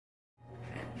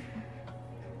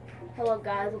Hello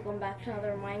guys, welcome back to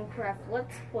another Minecraft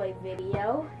Let's Play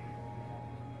video.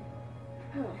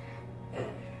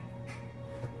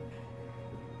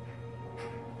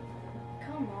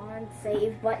 Come on,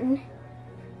 save button.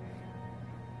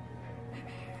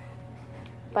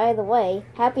 By the way,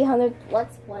 happy 100th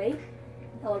Let's Play.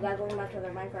 Hello guys, welcome back to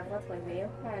another Minecraft Let's Play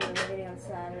video. I'm in a video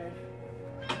inside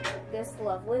of this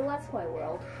lovely Let's Play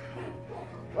world.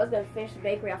 I was going to finish the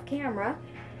bakery off camera.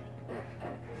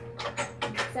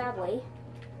 Sadly,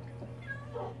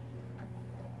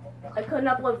 I couldn't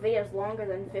upload videos longer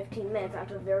than 15 minutes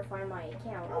after verifying my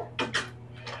account.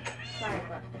 Sorry,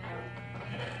 but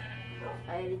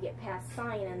I had to get past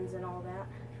sign-ins and all that.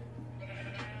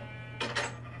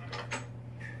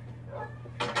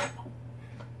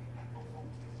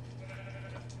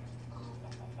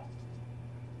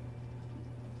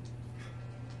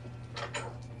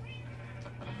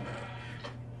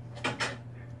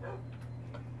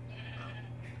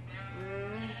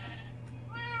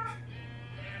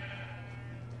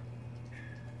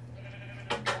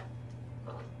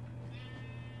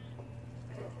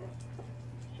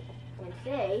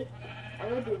 Today, I'm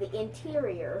going to do the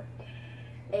interior,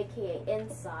 aka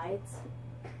insides.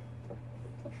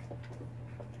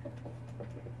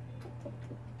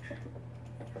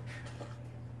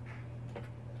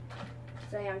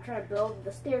 So yeah, I'm trying to build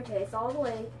the staircase all the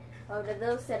way over to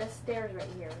those set of stairs right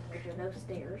here, which are no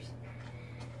stairs.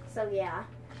 So yeah,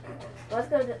 let's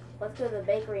go to the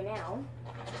bakery now.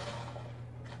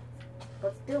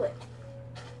 Let's do it.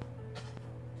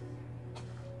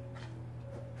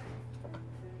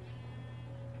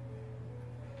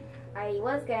 I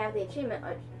was going to have the achievement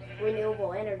of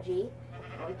renewable energy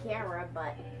on camera,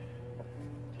 but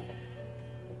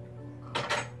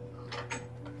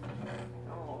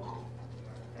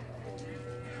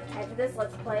after this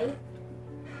Let's Play,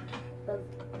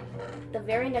 the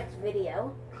very next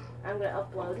video I'm going to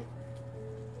upload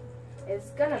is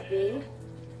going to be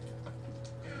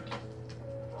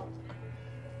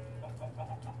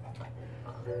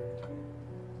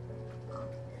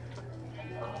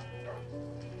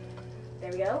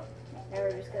there we go. Now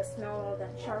we're just going to smell all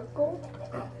that charcoal.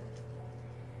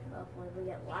 Hopefully we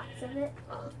get lots of it.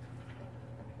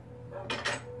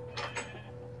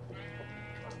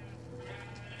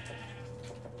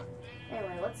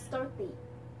 Anyway, let's start the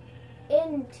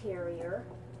interior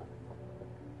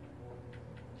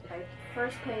by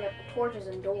first putting up torches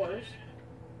and doors.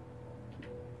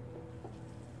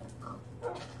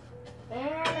 And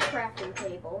a crafting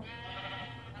table.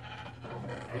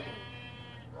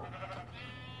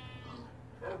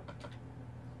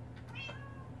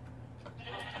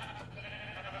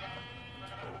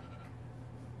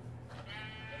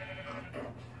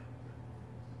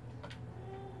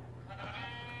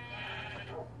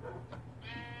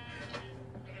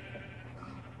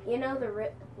 You know the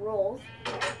rules.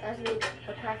 There has to be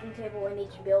a crafting table in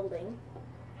each building,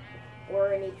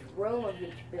 or in each room of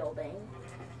each building.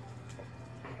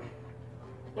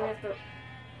 Even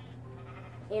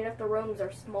if the rooms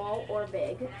are small or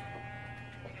big.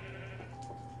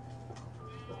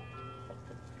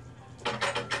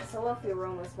 So if your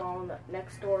room is small and the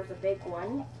next door is a big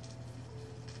one,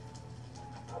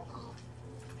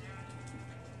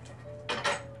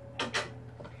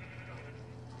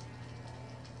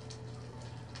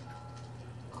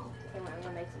 I'm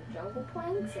gonna make some jungle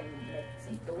planks and make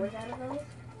some doors out of those.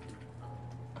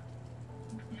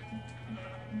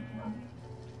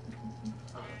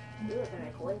 We're gonna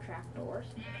make wood trap doors.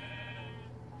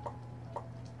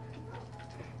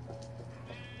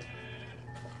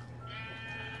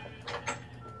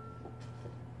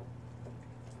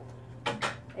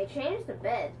 They changed the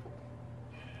bed.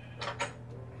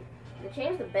 They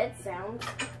changed the bed sounds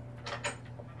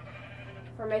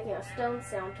from making a stone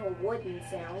sound to a wooden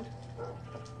sound.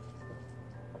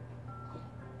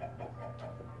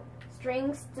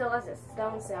 String still has a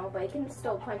stone sound, but you can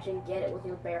still punch and get it with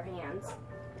your bare hands.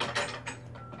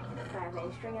 If I have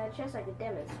any string in the chest, I could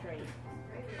demonstrate.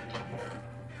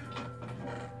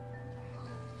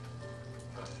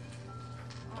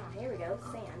 Oh, here we go,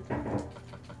 sand.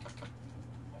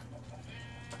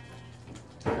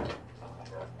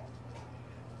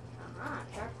 Aha,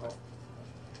 charcoal.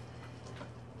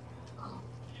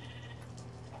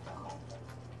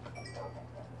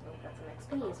 Got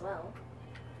some XP as well.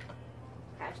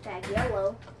 Hashtag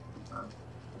yellow.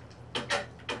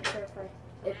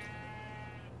 It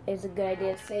is a good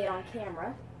idea to say it on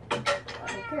camera.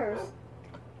 Who cares?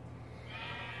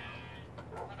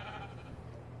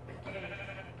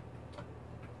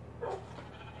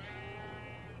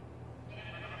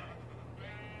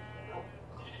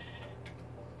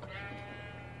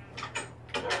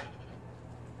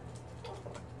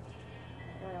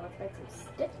 make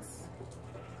some sticks.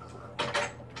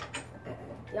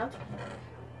 Yup.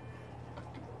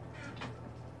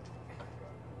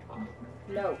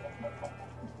 No.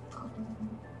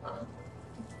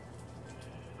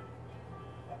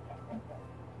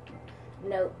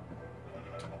 No.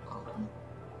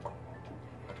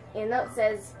 And that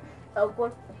says oak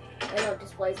wood, and it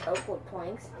displays oak wood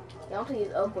planks. You have to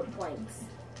use oak wood planks.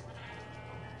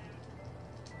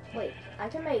 Wait, I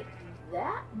can make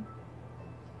that?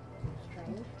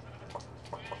 Strange.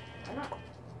 Why not?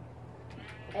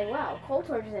 Hey, wow, coal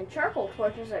torches and charcoal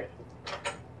torches are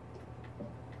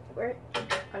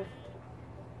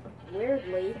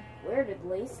weirdly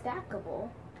stackable.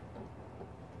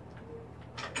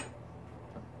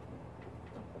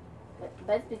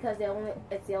 But it's because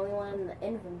it's the only one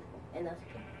in the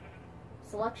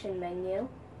selection menu.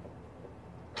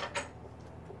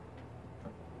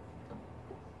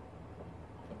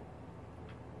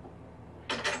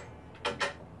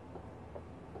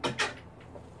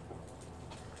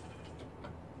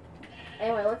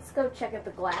 Anyway, let's go check if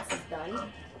the glass is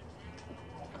done.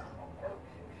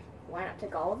 Why not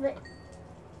take all of it?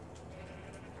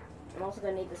 I'm also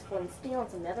going to need this flint steel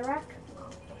and some netherrack.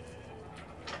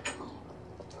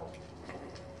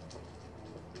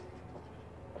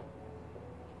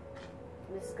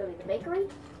 This is going to be the bakery.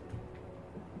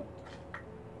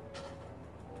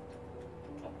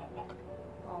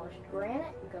 Polished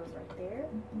granite goes right there.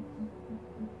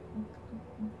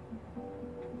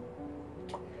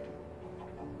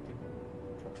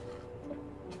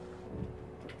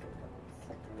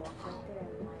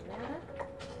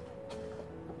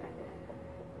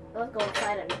 Let's go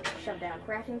inside and shove down a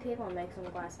crafting table and make some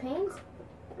glass panes.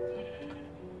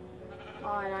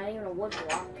 Oh, and not even a wood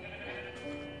block.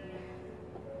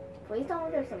 Please tell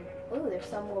me there's some. Ooh, there's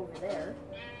some over there.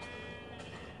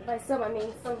 By some, I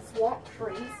mean some swamp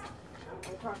trees.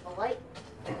 I'll turn off the light.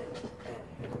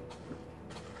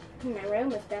 In my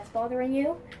room, if that's bothering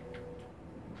you.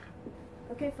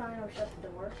 Okay, fine, I'll shut the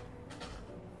door.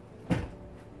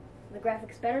 The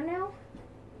graphics better now?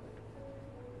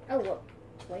 Oh, look.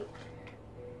 Wait.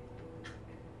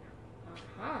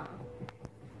 Aha.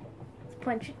 Let's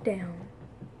punch it down.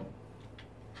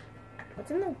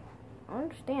 What's in the... I don't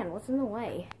understand. What's in the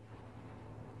way?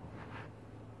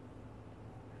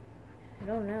 I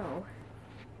don't know.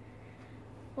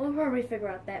 We'll probably figure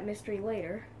out that mystery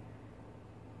later.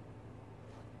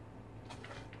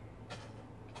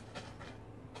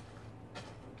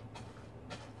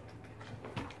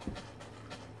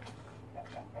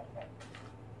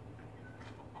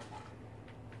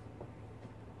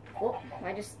 Oh,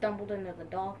 I just stumbled into the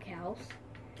doghouse.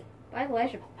 By the way, I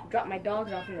should drop my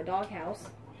dogs off in the doghouse.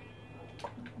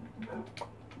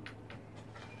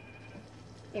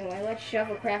 Anyway, let's shove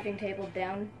a crafting table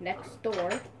down next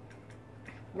door.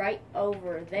 Right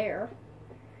over there.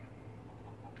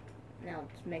 Now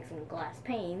let's make some glass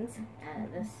panes out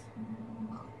of this.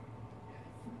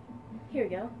 Here we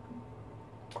go.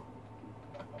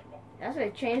 That's why I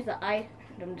changed the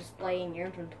item display in your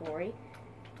inventory.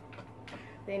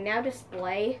 They now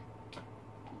display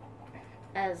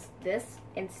as this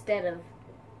instead of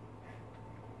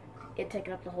it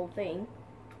taking up the whole thing.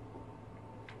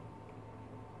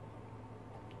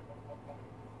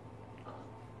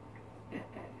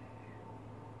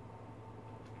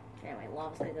 Anyway,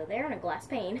 lava's gonna go there and a glass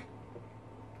pane.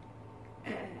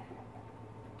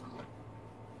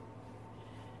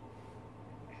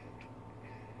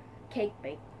 Cake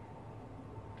bake.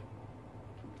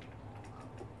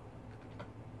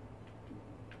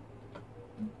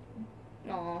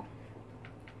 Aw.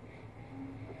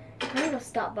 I'm gonna go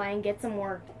stop by and get some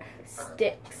more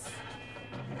sticks.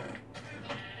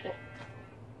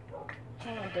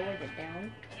 How do I door get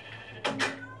down?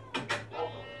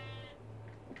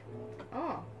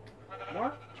 Oh,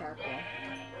 more charcoal.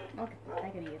 Okay, I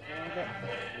could use a little bit.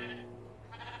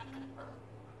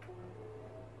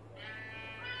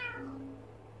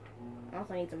 I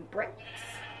also need some bricks.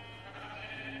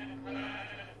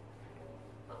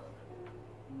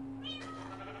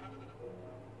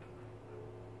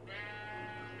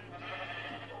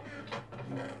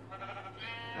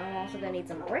 I'm also gonna need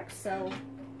some bricks, so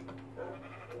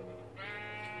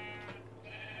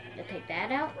to take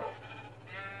that out.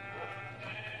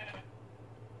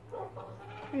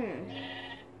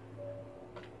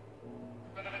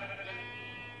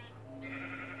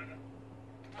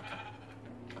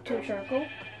 Two charcoal.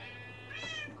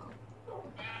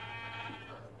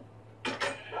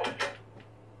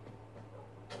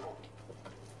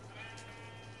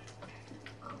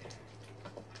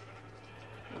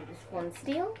 This one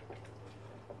steel.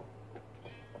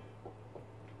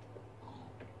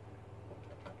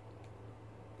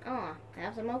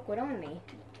 have some oak wood on me.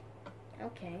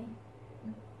 Okay.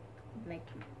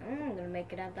 I'm gonna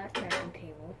make it at that crafting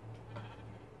table.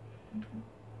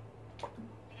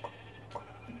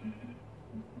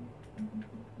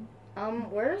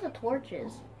 Where's the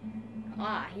torches?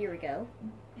 Ah, here we go.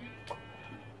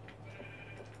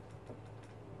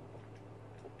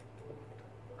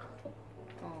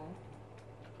 Oh.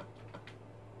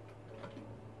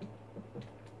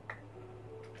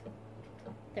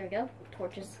 There we go.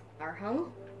 Torches are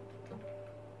hung.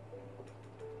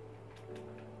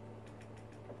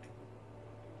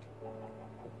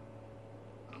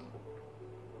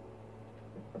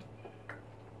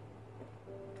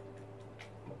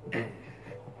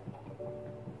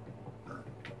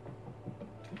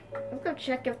 Let's go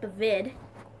check if the vid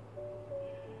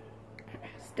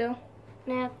still,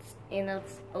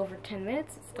 it's over 10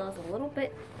 minutes. It still has a little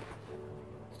bit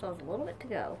to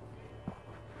go.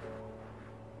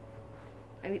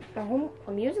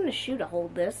 I'm using the shoe to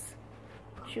hold this.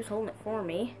 The shoe's holding it for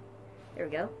me. There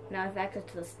we go. Now I have access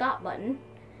to the stop button,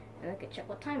 and I can check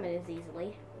what time it is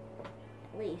easily.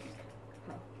 At least.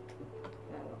 Huh.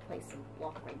 I'm gonna place some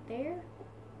block right there.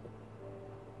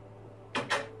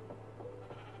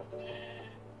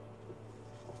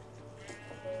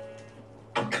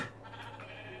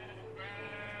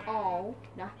 Oh,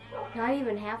 not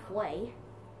even halfway.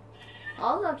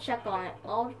 I'll go check on it.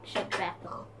 I'll check back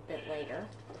a bit later.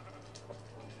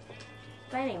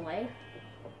 But anyway,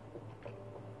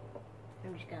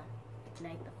 I'm just gonna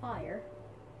ignite the fire.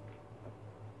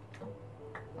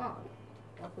 Oh,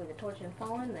 hopefully the torch didn't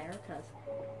fall in there, because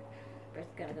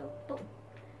it's gonna go boop,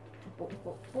 boop,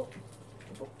 boop, boop,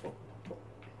 boop, boop, boop.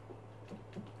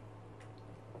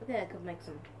 I think I could make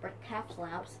some brick half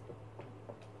slabs.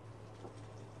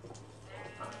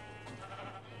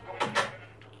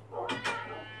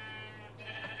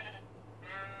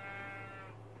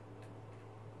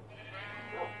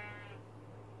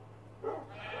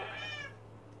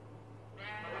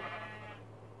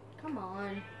 Come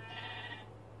on.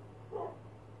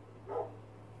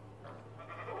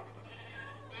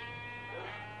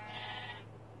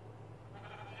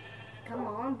 Come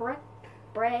on, brick,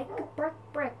 brick, brick,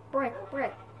 brick, brick,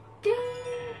 brick. Ding!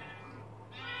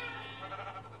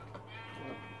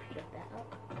 Pick that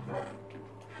up.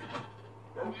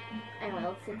 Anyway,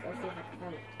 let's see if I can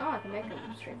find it. Oh, I can make them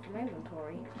straight from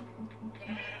inventory.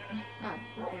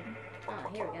 Oh,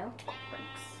 here we go.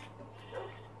 Bricks.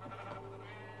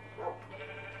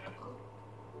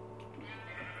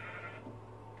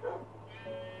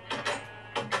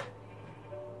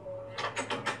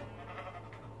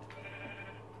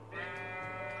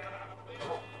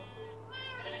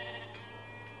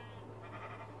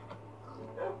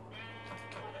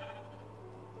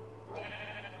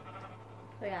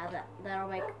 So yeah, that'll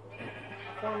make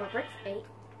 4 more bricks. 8,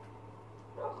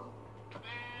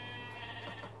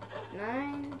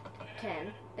 9,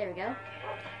 10. There we go.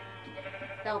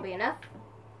 That'll be enough.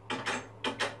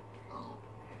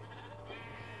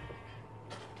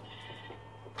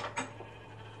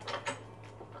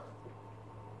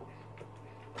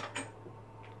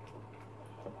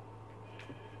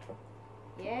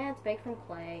 Yeah, it's baked from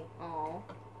clay. Aw.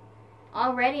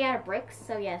 Already out of bricks,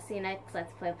 so yeah, see you next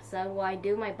Let's Play episode where I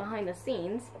do my behind the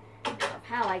scenes of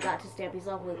how I got to Stampy's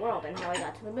Lovely World and how I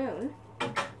got to the moon.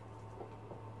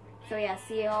 So yeah,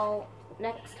 see y'all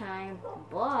next time.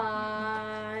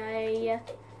 Bye!